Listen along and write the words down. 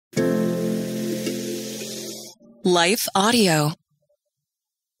Life Audio.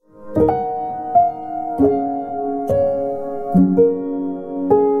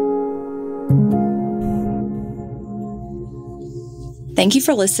 Thank you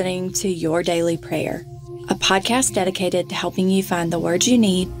for listening to Your Daily Prayer, a podcast dedicated to helping you find the words you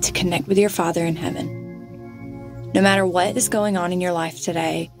need to connect with your Father in heaven. No matter what is going on in your life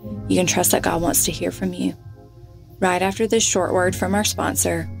today, you can trust that God wants to hear from you. Right after this short word from our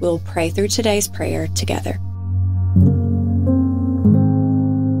sponsor, we'll pray through today's prayer together.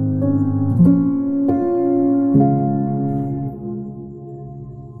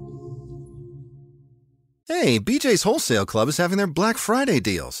 Hey, BJ's Wholesale Club is having their Black Friday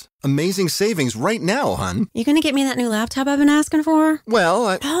deals. Amazing savings right now, hon. You gonna get me that new laptop I've been asking for?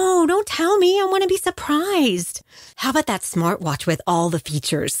 Well, No, don't tell me. I want to be surprised. How about that smartwatch with all the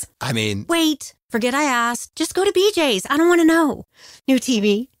features? Wait, forget I asked. Just go to BJ's. I don't want to know. New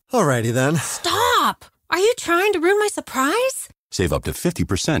TV. Alrighty then. Stop! Are you trying to ruin my surprise? Save up to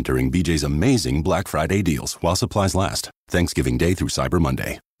 50% during BJ's amazing Black Friday deals while supplies last. Thanksgiving Day through Cyber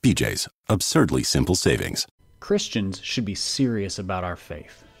Monday. BJ's. Absurdly simple savings. Christians should be serious about our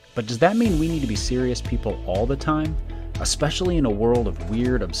faith. But does that mean we need to be serious people all the time? Especially in a world of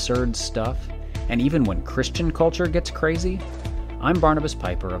weird, absurd stuff? And even when Christian culture gets crazy? I'm Barnabas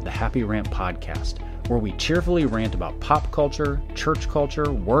Piper of the Happy Rant podcast, where we cheerfully rant about pop culture, church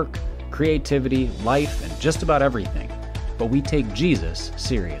culture, work, creativity, life, and just about everything. But we take Jesus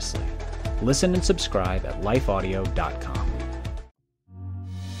seriously. Listen and subscribe at lifeaudio.com.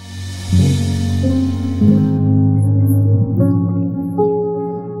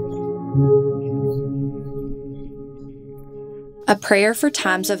 A Prayer for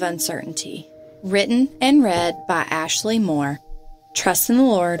Times of Uncertainty, written and read by Ashley Moore. Trust in the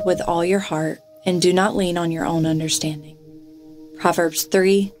Lord with all your heart and do not lean on your own understanding. Proverbs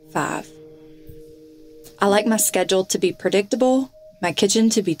 3:5. I like my schedule to be predictable, my kitchen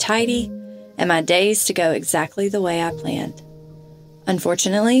to be tidy, and my days to go exactly the way I planned.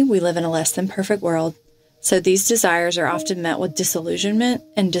 Unfortunately, we live in a less than perfect world, so these desires are often met with disillusionment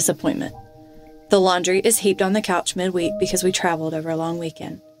and disappointment. The laundry is heaped on the couch midweek because we traveled over a long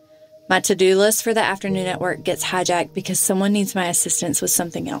weekend. My to-do list for the afternoon at work gets hijacked because someone needs my assistance with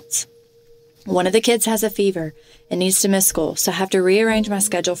something else. One of the kids has a fever and needs to miss school, so I have to rearrange my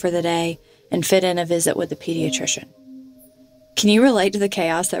schedule for the day and fit in a visit with the pediatrician. Can you relate to the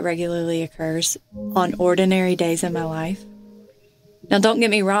chaos that regularly occurs on ordinary days in my life? Now, don't get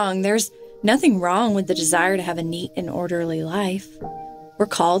me wrong, there's nothing wrong with the desire to have a neat and orderly life. We're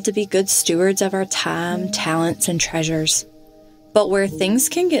called to be good stewards of our time, talents, and treasures. But where things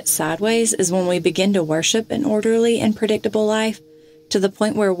can get sideways is when we begin to worship an orderly and predictable life to the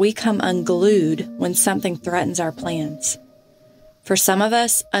point where we come unglued when something threatens our plans. For some of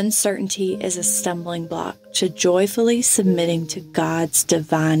us, uncertainty is a stumbling block to joyfully submitting to God's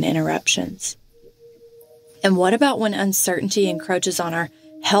divine interruptions. And what about when uncertainty encroaches on our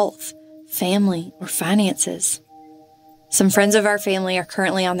health, family, or finances? Some friends of our family are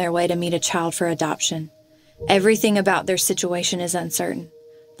currently on their way to meet a child for adoption. Everything about their situation is uncertain.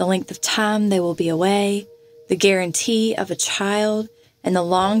 The length of time they will be away, the guarantee of a child, and the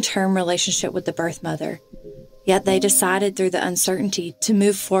long-term relationship with the birth mother. Yet they decided through the uncertainty to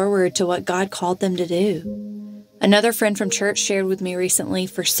move forward to what God called them to do. Another friend from church shared with me recently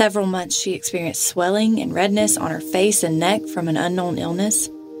for several months she experienced swelling and redness on her face and neck from an unknown illness.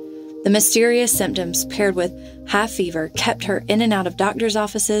 The mysterious symptoms paired with high fever kept her in and out of doctor's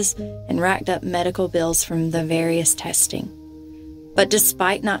offices and racked up medical bills from the various testing. But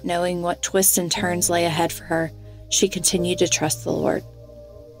despite not knowing what twists and turns lay ahead for her, she continued to trust the Lord.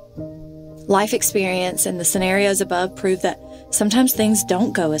 Life experience and the scenarios above prove that sometimes things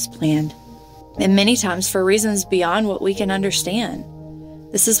don't go as planned, and many times for reasons beyond what we can understand.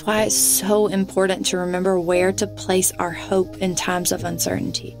 This is why it's so important to remember where to place our hope in times of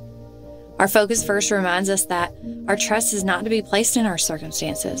uncertainty. Our focus verse reminds us that our trust is not to be placed in our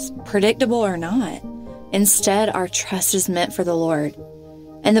circumstances, predictable or not. Instead, our trust is meant for the Lord.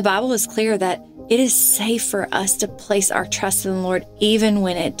 And the Bible is clear that it is safe for us to place our trust in the Lord even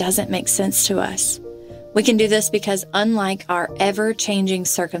when it doesn't make sense to us. We can do this because unlike our ever-changing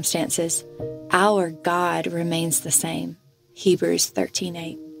circumstances, our God remains the same. Hebrews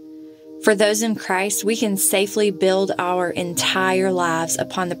 13:8. For those in Christ, we can safely build our entire lives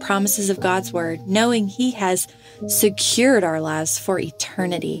upon the promises of God's word, knowing He has secured our lives for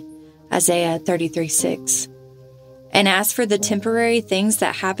eternity. Isaiah 33:6. And as for the temporary things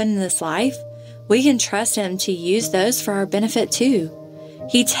that happen in this life, we can trust Him to use those for our benefit too.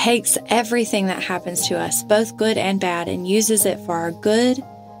 He takes everything that happens to us, both good and bad, and uses it for our good,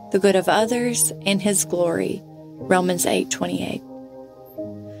 the good of others, and His glory, Romans 8:28.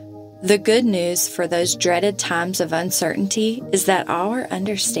 The good news for those dreaded times of uncertainty is that our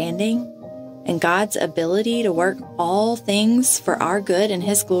understanding and God's ability to work all things for our good and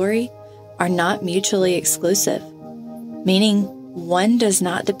His glory are not mutually exclusive, meaning one does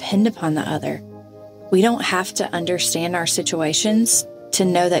not depend upon the other. We don't have to understand our situations to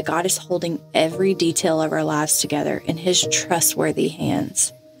know that God is holding every detail of our lives together in His trustworthy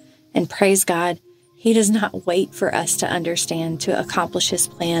hands. And praise God, He does not wait for us to understand to accomplish His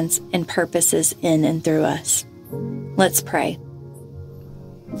plans and purposes in and through us. Let's pray.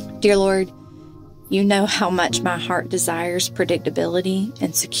 Dear Lord, You know how much my heart desires predictability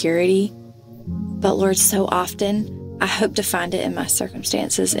and security, but Lord, so often I hope to find it in my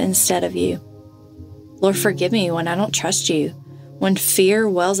circumstances instead of You. Lord, forgive me when I don't trust You. When fear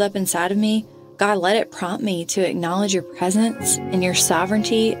wells up inside of me, God, let it prompt me to acknowledge Your presence and Your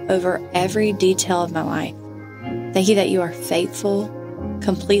sovereignty over every detail of my life. Thank You that You are faithful,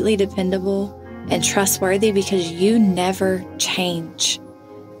 completely dependable, and trustworthy because You never change,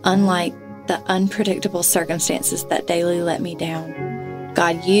 unlike the unpredictable circumstances that daily let me down.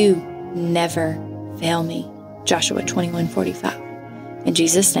 God, You never fail me. Joshua 21:45. In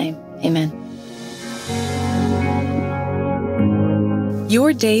Jesus' name, amen.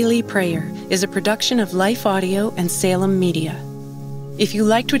 Your Daily Prayer is a production of Life Audio and Salem Media. If you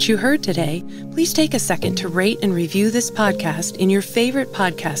liked what you heard today, please take a second to rate and review this podcast in your favorite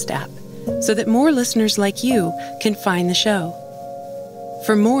podcast app so that more listeners like you can find the show.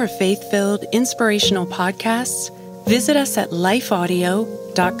 For more faith-filled, inspirational podcasts, visit us at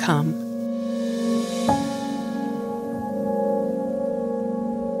lifeaudio.com.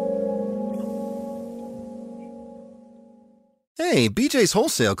 Hey, BJ's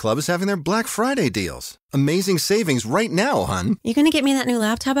Wholesale Club is having their Black Friday deals. Amazing savings right now, hun. You gonna get me that new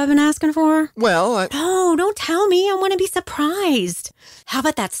laptop I've been asking for? Well, No, don't tell me. I want to be surprised. How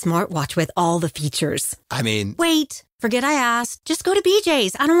about that smartwatch with all the features? Wait, forget I asked. Just go to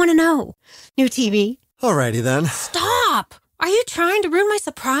BJ's. I don't want to know. New TV. Alrighty then. Stop! Are you trying to ruin my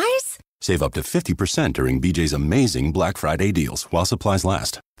surprise? Save up to 50% during BJ's amazing Black Friday deals while supplies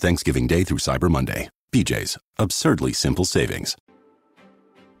last. Thanksgiving Day through Cyber Monday. BJ's. Absurdly simple savings.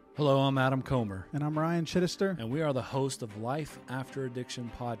 Hello, I'm Adam Comer. And I'm Ryan Chittister. And we are the host of Life After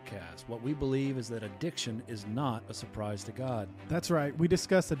Addiction podcast. What we believe is that addiction is not a surprise to God. That's right. We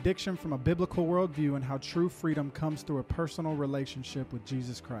discuss addiction from a biblical worldview and how true freedom comes through a personal relationship with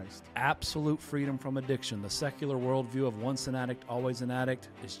Jesus Christ. Absolute freedom from addiction. The secular worldview of once an addict, always an addict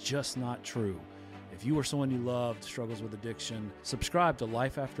is just not true. If you or someone you loved struggles with addiction, subscribe to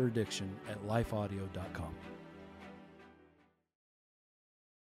Life After Addiction at lifeaudio.com.